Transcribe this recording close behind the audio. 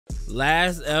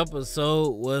Last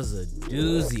episode was a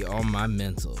doozy on my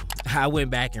mental. I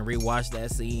went back and rewatched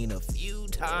that scene a few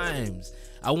times.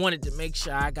 I wanted to make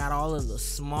sure I got all of the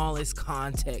smallest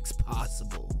context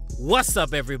possible. What's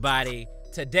up, everybody?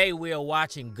 Today we are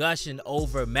watching Gushing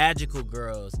Over Magical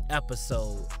Girls,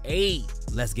 episode 8.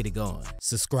 Let's get it going.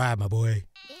 Subscribe, my boy.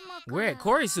 We're at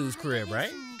Korisu's crib,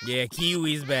 right? Yeah,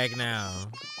 Kiwi's back now.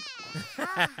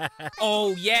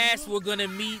 Oh yes, we're gonna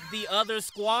meet the other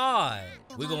squad.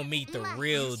 We're gonna meet the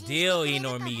real deal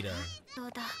Enormita.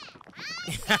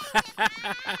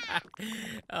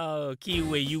 Oh,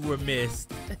 Kiwi, you were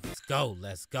missed.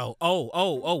 Let's go.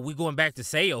 Oh, we're going back to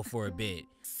Seiyo for a bit.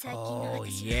 Oh,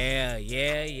 yeah.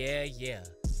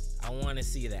 I want to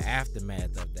see the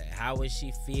aftermath of that. How is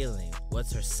she feeling?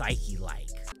 What's her psyche like?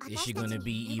 Is she gonna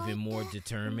be even more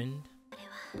determined?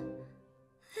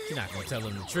 She's not gonna tell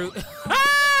him the truth.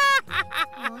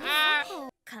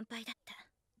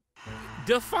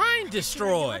 Define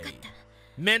destroy.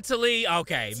 Mentally?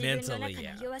 Okay, mentally,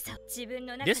 yeah.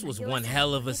 This was one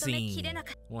hell of a scene.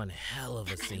 One hell of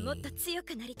a scene.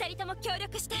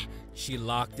 She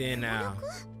locked in now.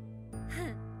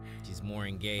 She's more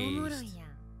engaged.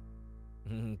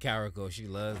 Karako, she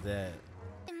loves that.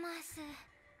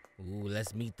 Ooh,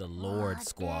 let's meet the Lord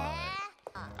Squad.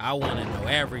 I want to know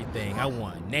everything. I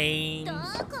want names,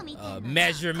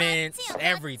 measurements,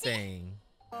 everything.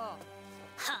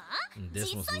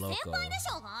 This one's Loco.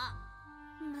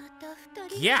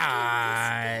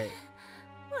 Yeah.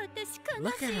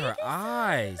 Look at her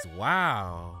eyes.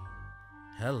 Wow.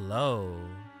 Hello.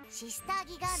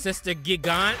 Sister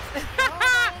Gigant.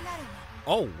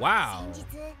 Oh, wow.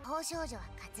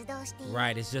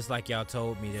 Right, it's just like y'all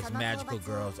told me. There's magical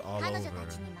girls all over.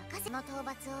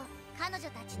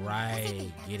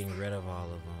 Right, getting rid of all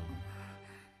of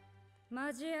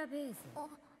them.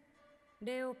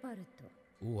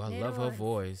 Ooh, I love her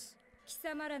voice.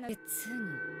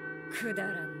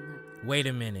 Wait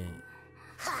a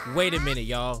minute,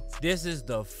 y'all. This is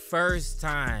the first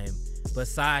time,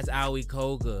 besides Aoi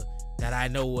Koga, that I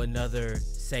know another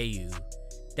Seiyu.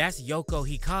 That's Yoko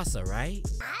Hikasa, right?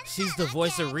 She's the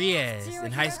voice of Riaz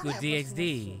in High School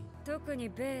DxD.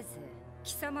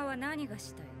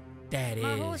 That's gotta be.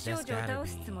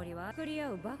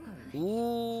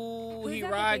 Ooh,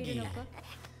 Hiragi.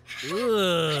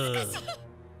 Ugh.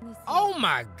 Oh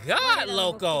my god,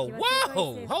 Loco.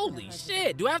 Whoa, holy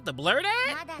shit. Do I have to blur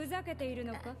that?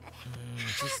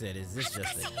 She said, is this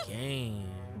just a game?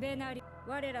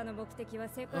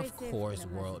 Of course,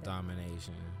 world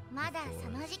domination.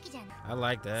 I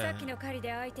like that. Yo,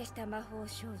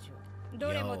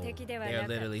 they're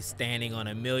literally standing on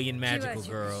 1,000,000 magical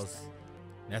girls.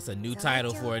 That's a new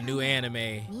title for a new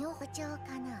anime.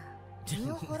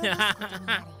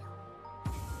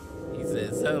 He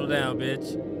said, settle down,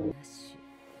 bitch.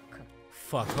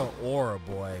 Fuck her aura,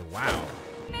 boy. Wow.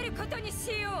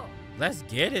 Let's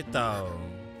get it, though.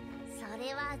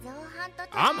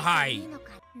 I'm hype.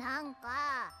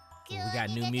 We got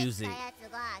new music.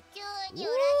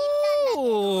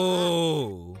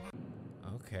 Ooh.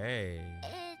 Okay.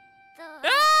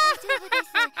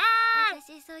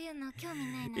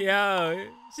 Yo,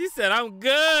 she said, I'm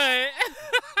good.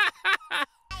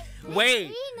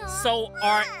 Wait, so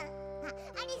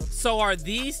are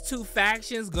these two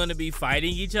factions gonna be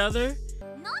fighting each other?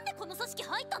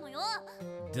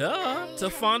 Duh, to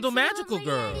fondle magical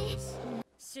girls.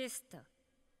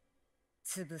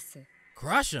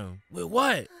 Crush them? With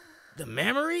what? The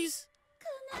memories?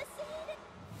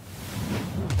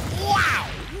 Wow!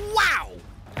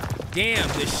 Damn,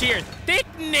 the sheer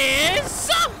thickness!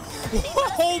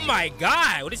 Oh my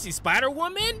god! What is she,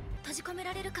 Spider-Woman?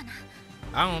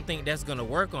 I don't think that's gonna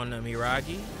work on them,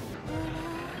 Hiragi.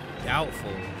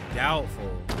 Doubtful.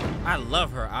 I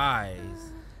love her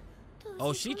eyes.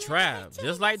 Oh, she trapped,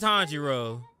 just like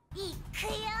Tanjiro.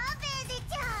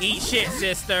 Eat shit,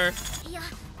 sister.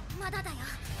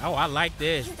 Oh, I like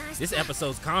this. This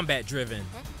episode's combat driven.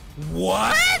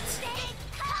 What?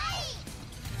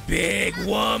 Big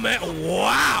woman.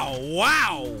 Wow.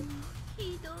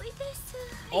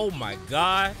 Oh my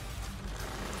god.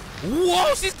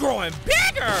 Whoa, she's growing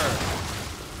bigger.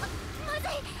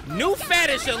 New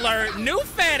fetish alert. New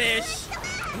fetish.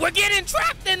 We're getting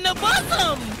trapped in the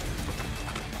bosom.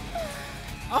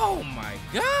 Oh my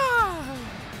god.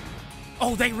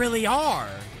 Oh, they really are.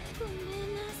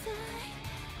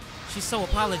 She's so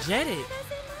apologetic.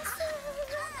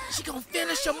 She gonna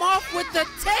finish him off with the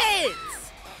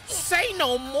tits. Say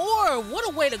no more. What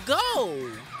a way to go.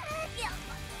 Oh,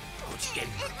 she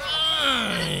getting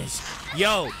punched.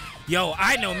 Yo,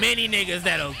 I know many niggas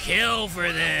that'll kill for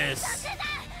this.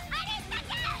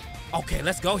 Okay,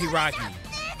 let's go, Hiragi.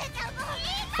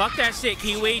 Fuck that shit,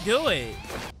 Kiwi. Do it.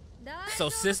 So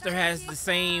sister has the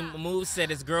same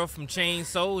moveset as girl from Chain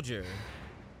Soldier.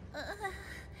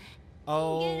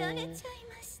 Oh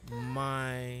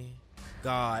my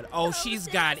god. Oh, she's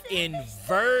got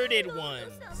inverted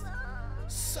ones.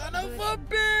 Son of a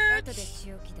bitch.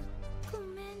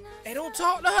 Hey, don't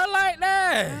talk to her like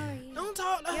that. Don't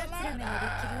talk to her like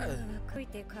that.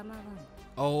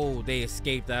 Oh, they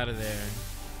escaped out of there.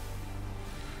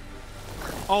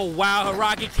 Oh, wow.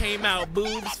 Hiragi came out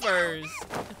boobs first.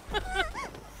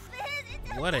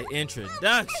 What an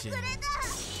introduction.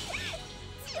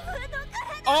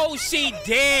 Oh, she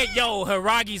dead. Yo,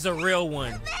 Hiragi's a real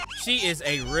one. She is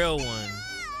a real one.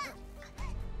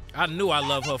 I knew I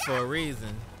love her for a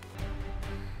reason.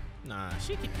 Nah,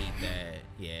 she can eat that.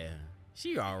 Yeah,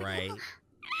 she all right.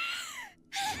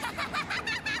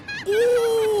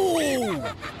 Ooh!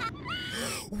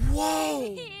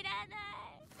 Whoa!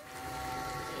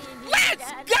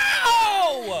 Let's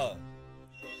go!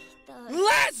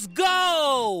 Let's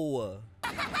go!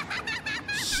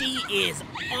 She is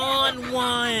on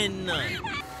one.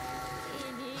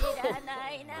 Oh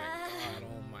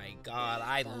my god,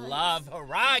 I love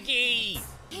Hiragi.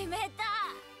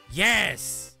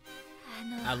 Yes.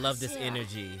 I love this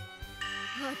energy.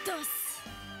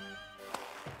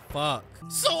 Fuck.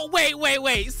 So wait.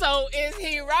 So is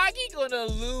Hiragi gonna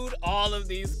elude all of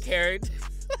these characters?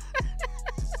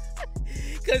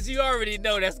 Cause you already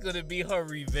know that's gonna be her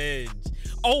revenge.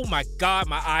 Oh my god,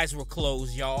 my eyes were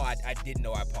closed, y'all. I didn't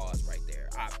know I paused right there.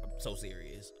 I'm so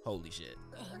serious. Holy shit.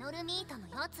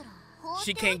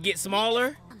 She can't get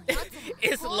smaller?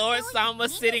 Is Lord Sama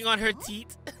sitting on her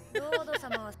teat?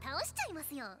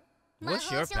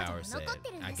 What's your power set?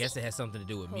 I guess it has something to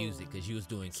do with music, because you was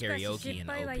doing karaoke in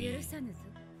OP.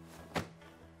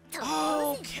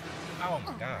 Oh, okay. Oh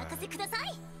my god.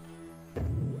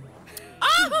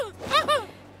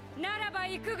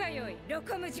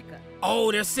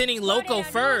 Oh, they're sending Loco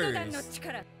first.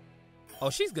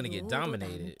 Oh, she's gonna get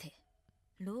dominated.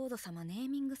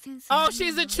 Oh,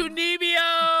 she's a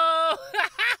Chunibyo!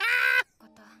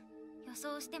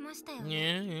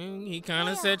 Yeah, he kind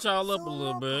of set y'all up a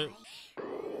little bit.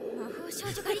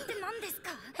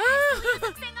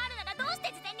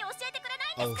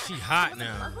 Oh, she hot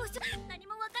now.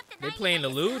 They playing the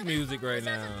lewd music right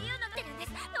now.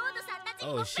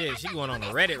 Oh shit, she going on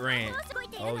a Reddit rant.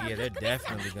 Oh yeah, they're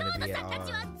definitely gonna be at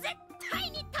odds.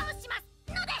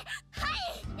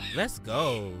 Let's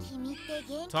go.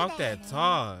 Talk that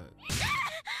talk.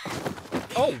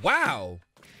 Oh wow.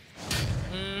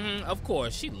 Of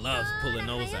course, she loves pulling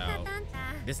those out.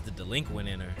 This is the delinquent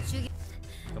in her.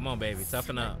 Come on, baby,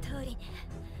 toughen up.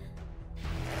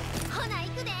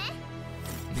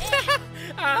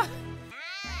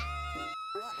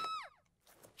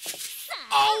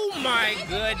 Oh my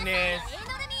goodness.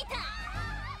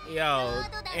 Yo,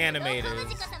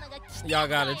 animators. Y'all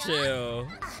gotta chill.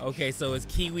 Okay, so it's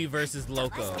Kiwi versus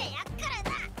Loco.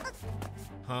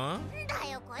 Huh?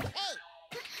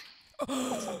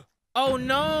 Oh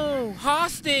no,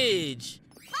 hostage.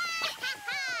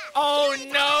 Oh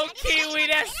no, Kiwi,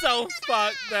 that's so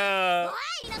fucked up.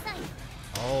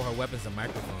 Oh, her weapon's a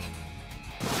microphone.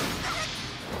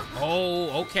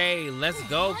 Oh, okay, let's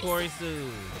go, Korisu.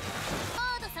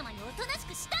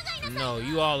 No,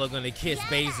 you all are gonna kiss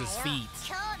Baser's feet,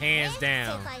 hands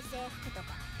down.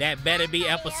 That better be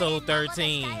episode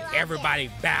 13. Everybody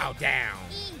bow down.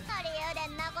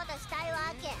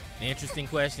 Interesting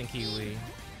question, Kiwi.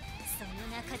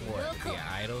 What, be an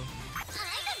idol?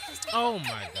 Oh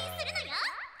my god.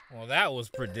 Well, that was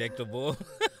predictable.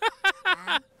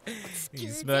 You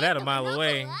can smell that a mile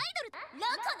away.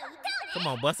 Come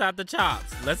on, bust out the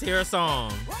chops. Let's hear a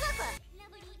song.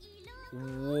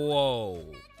 Whoa.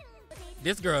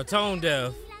 This girl tone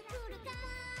deaf.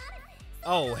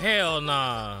 Oh, hell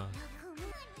nah.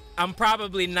 I'm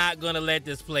probably not gonna let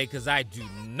this play because I do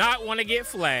not want to get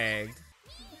flagged.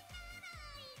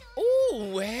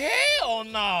 Ooh, hell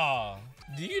nah.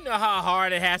 Do you know how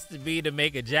hard it has to be to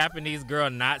make a Japanese girl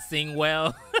not sing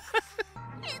well?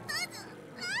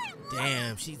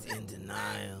 Damn, she's in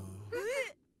denial.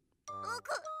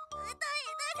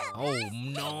 Oh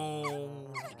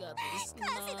no. She got this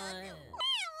snot.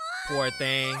 Poor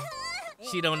thing.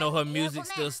 She don't know her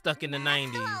music's still stuck in the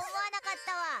 90s.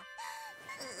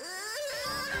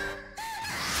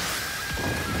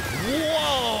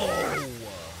 Whoa!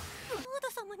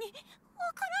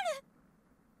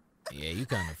 Yeah, you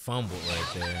kind of fumbled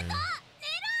right there.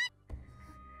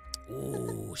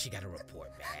 Ooh, she got a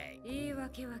report back.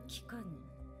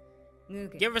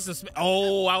 Give her some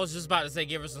oh, I was just about to say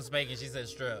give her some spanking. She said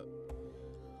strip.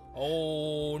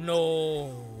 Oh,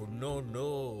 no. No,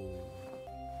 no.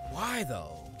 Why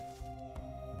though?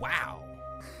 Wow.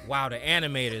 Wow, the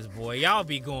animators, boy. Y'all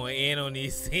be going in on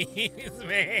these scenes,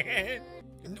 man.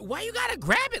 Why you gotta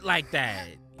grab it like that?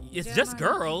 It's just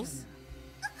girls.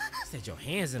 Set your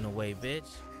hands in the way, bitch.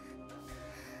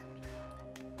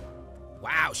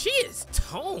 Wow, she is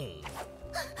toned.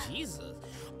 Jesus.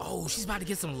 Oh, she's about to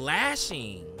get some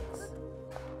lashings.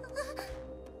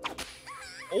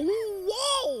 Oh,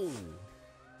 whoa.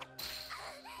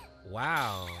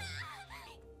 Wow.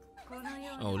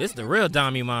 Oh, this the real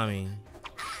Dami Mommy.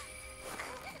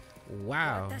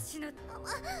 Wow.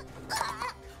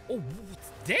 Oh,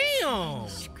 damn.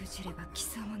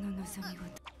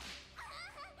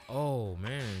 Oh,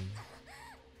 man.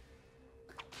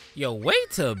 Yo,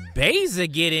 wait till Beza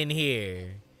get in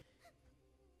here.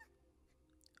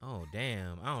 Oh,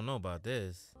 damn. I don't know about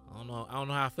this. I don't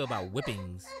know how I feel about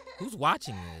whippings. Who's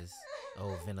watching this?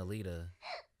 Oh, Enormita.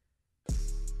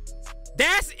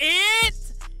 That's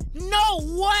it? No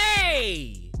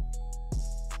way!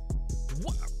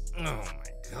 What? Oh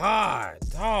my god,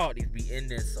 dog, these be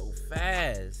ending so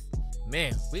fast.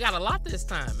 Man, we got a lot this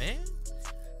time, man.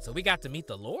 So we got to meet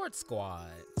the Lord Squad.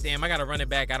 Damn, I gotta run it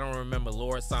back. I don't remember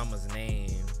Lord Sama's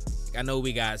name. I know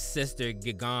we got Sister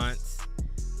Gigant,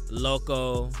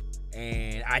 Loco,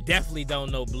 and I definitely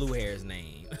don't know Blue Hair's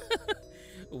name.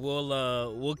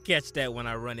 We'll catch that when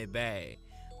I run it back.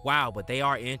 Wow, but they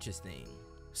are interesting.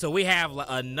 So we have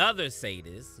another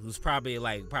sadist who's probably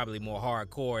more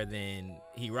hardcore than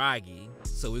Hiragi.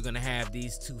 So we're gonna have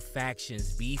these two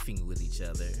factions beefing with each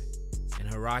other. And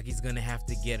Hiragi's gonna have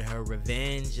to get her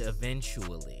revenge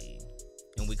eventually.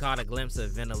 And we caught a glimpse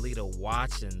of Enormita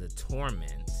watching the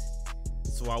torment.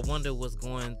 So I wonder what's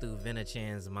going through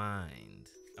Vena-chan's mind.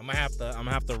 I'm gonna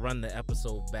have to run the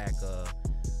episode back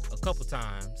a couple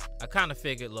times. I kind of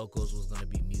figured Loco's was gonna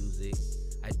be music.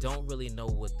 I don't really know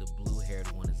what the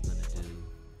blue-haired one is gonna do.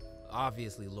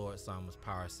 Obviously, Lord Sama's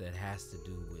power set has to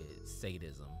do with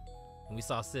sadism. And we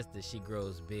saw Sister, she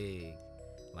grows big,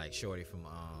 like Shorty from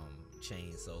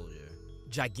Chain Soldier.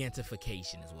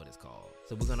 Gigantification is what it's called.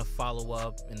 So we're gonna follow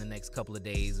up in the next couple of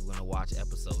days. We're gonna watch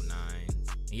episode 9.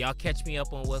 And y'all catch me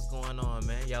up on what's going on,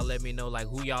 man. Y'all let me know like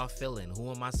who y'all feeling. Who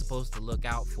am I supposed to look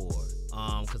out for?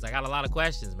 Cause I got a lot of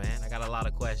questions, man. I got a lot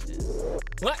of questions.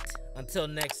 But until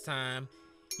next time,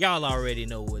 y'all already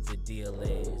know what the deal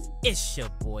is. It's your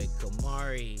boy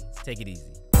Kamari. Take it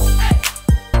easy.